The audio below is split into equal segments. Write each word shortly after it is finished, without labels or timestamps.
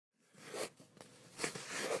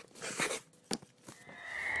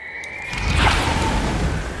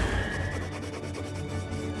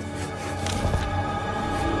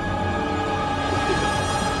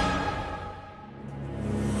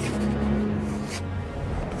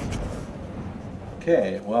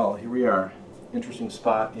Okay, well, here we are. Interesting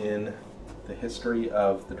spot in the history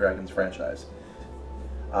of the Dragons franchise.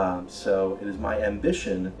 So it is my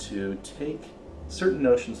ambition to take certain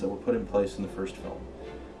notions that were put in place in the first film,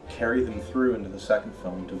 carry them through into the second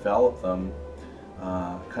film, develop them,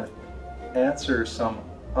 kind of answer some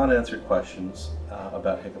unanswered questions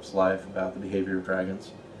about Hiccup's life, about the behavior of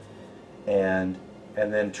dragons, and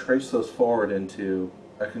then trace those forward into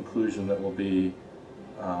a conclusion that will be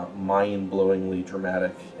mind-blowingly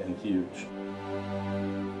dramatic and huge.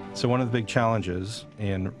 So one of the big challenges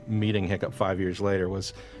in meeting Hiccup 5 years later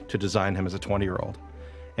was to design him as a 20-year-old.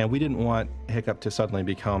 And we didn't want Hiccup to suddenly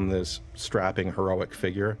become this strapping, heroic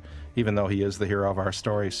figure. Even though he is the hero of our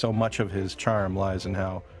story, so much of his charm lies in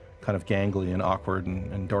how kind of gangly and awkward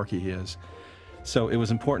and dorky he is. So it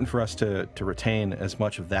was important for us to retain as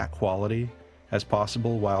much of that quality as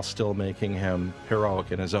possible while still making him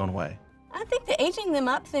heroic in his own way. I think the aging them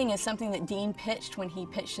up thing is something that Dean pitched when he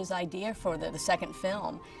pitched his idea for the second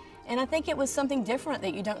film. And I think it was something different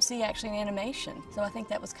that you don't see actually in animation. So I think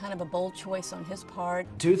that was kind of a bold choice on his part.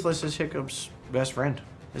 Toothless is Hiccup's best friend.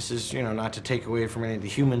 This is, you know, not to take away from any of the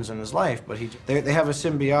humans in his life, but they have a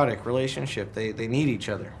symbiotic relationship. They need each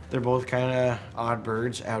other. They're both kind of odd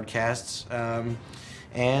birds, outcasts,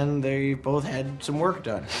 and they both had some work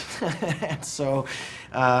done. And so,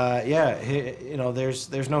 yeah, you know,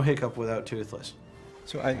 there's no Hiccup without Toothless.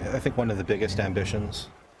 So I think one of the biggest ambitions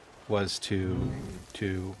was to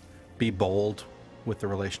be bold with the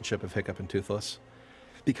relationship of Hiccup and Toothless,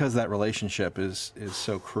 because that relationship is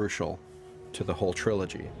so crucial to the whole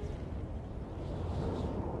trilogy.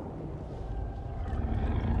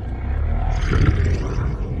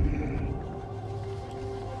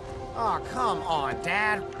 Oh, come on,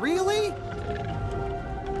 Dad. Really?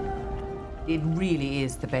 It really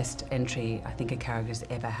is the best entry I think a character's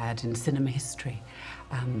ever had in cinema history.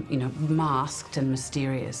 You know, masked and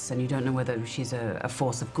mysterious, and you don't know whether she's a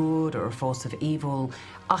force of good or a force of evil.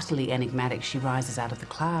 Utterly enigmatic, she rises out of the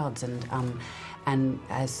clouds and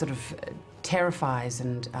as sort of terrifies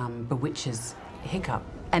and bewitches Hiccup.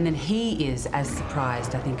 And then he is as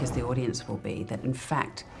surprised, I think, as the audience will be, that in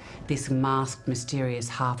fact this masked, mysterious,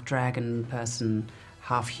 half-dragon person,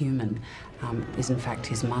 half-human, is in fact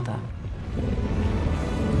his mother.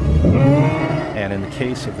 And in the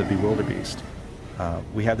case of the Bewilderbeast,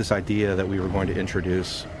 we had this idea that we were going to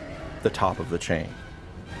introduce the top of the chain.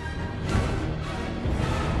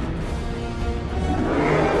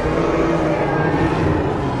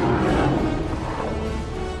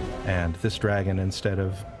 And this dragon, instead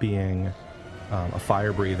of being a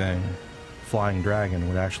fire-breathing, flying dragon,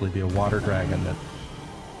 would actually be a water dragon that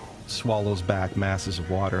swallows back masses of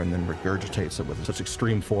water and then regurgitates it with such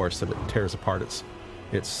extreme force that it tears apart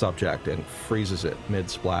its subject and freezes it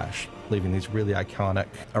mid-splash, leaving these really iconic,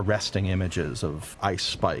 arresting images of ice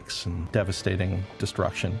spikes and devastating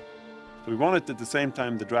destruction. So we wanted at the same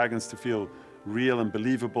time the dragons to feel real and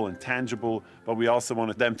believable and tangible, but we also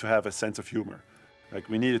wanted them to have a sense of humor. Like,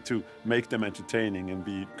 we needed to make them entertaining and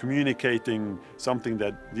be communicating something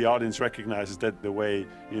that the audience recognizes, that the way,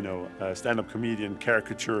 you know, a stand-up comedian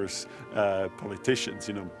caricatures politicians,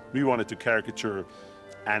 you know. We wanted to caricature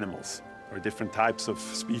animals or different types of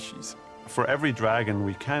species. For every dragon,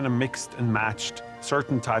 we kind of mixed and matched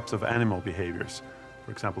certain types of animal behaviors.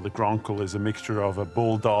 For example, the Gronkel is a mixture of a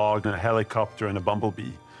bulldog and a helicopter and a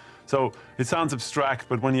bumblebee. So it sounds abstract,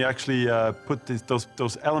 but when you actually put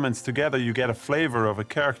those elements together, you get a flavor of a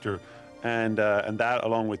character, and that,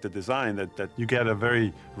 along with the design, that you get a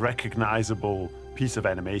very recognizable piece of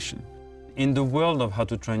animation. In the world of How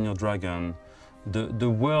to Train Your Dragon, the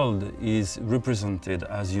world is represented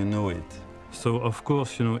as you know it. So of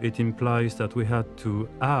course, you know, it implies that we had to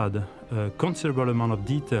add a considerable amount of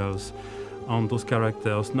details on those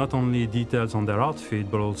characters, not only details on their outfit,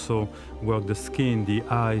 but also work the skin, the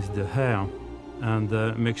eyes, the hair,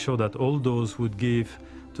 and make sure that all those would give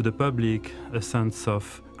to the public a sense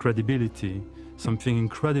of credibility, something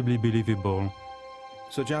incredibly believable.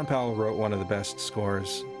 So John Powell wrote one of the best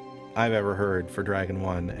scores I've ever heard for Dragon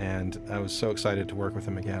 1, and I was so excited to work with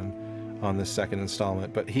him again on this second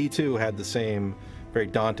installment. But he too had the same very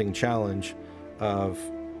daunting challenge of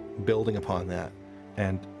building upon that.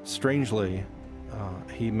 And strangely,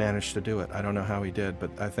 he managed to do it. I don't know how he did, but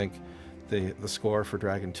I think the score for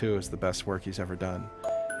Dragon 2 is the best work he's ever done.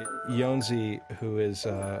 Jonsi, who is,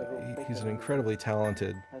 he's an incredibly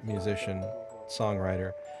talented musician,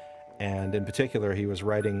 songwriter, and in particular, he was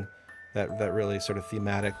writing that really sort of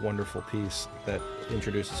thematic, wonderful piece that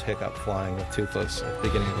introduces Hiccup flying with Toothless at the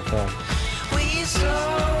beginning of the film.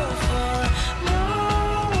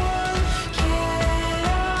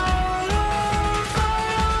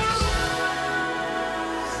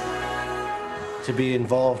 to be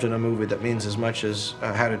involved in a movie that means as much as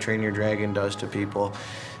How to Train Your Dragon does to people.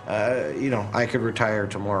 You know, I could retire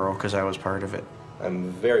tomorrow because I was part of it.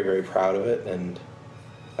 I'm very, very proud of it, and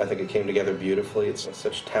I think it came together beautifully. It's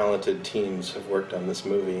such talented teams have worked on this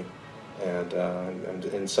movie, and I'm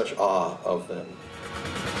in such awe of them.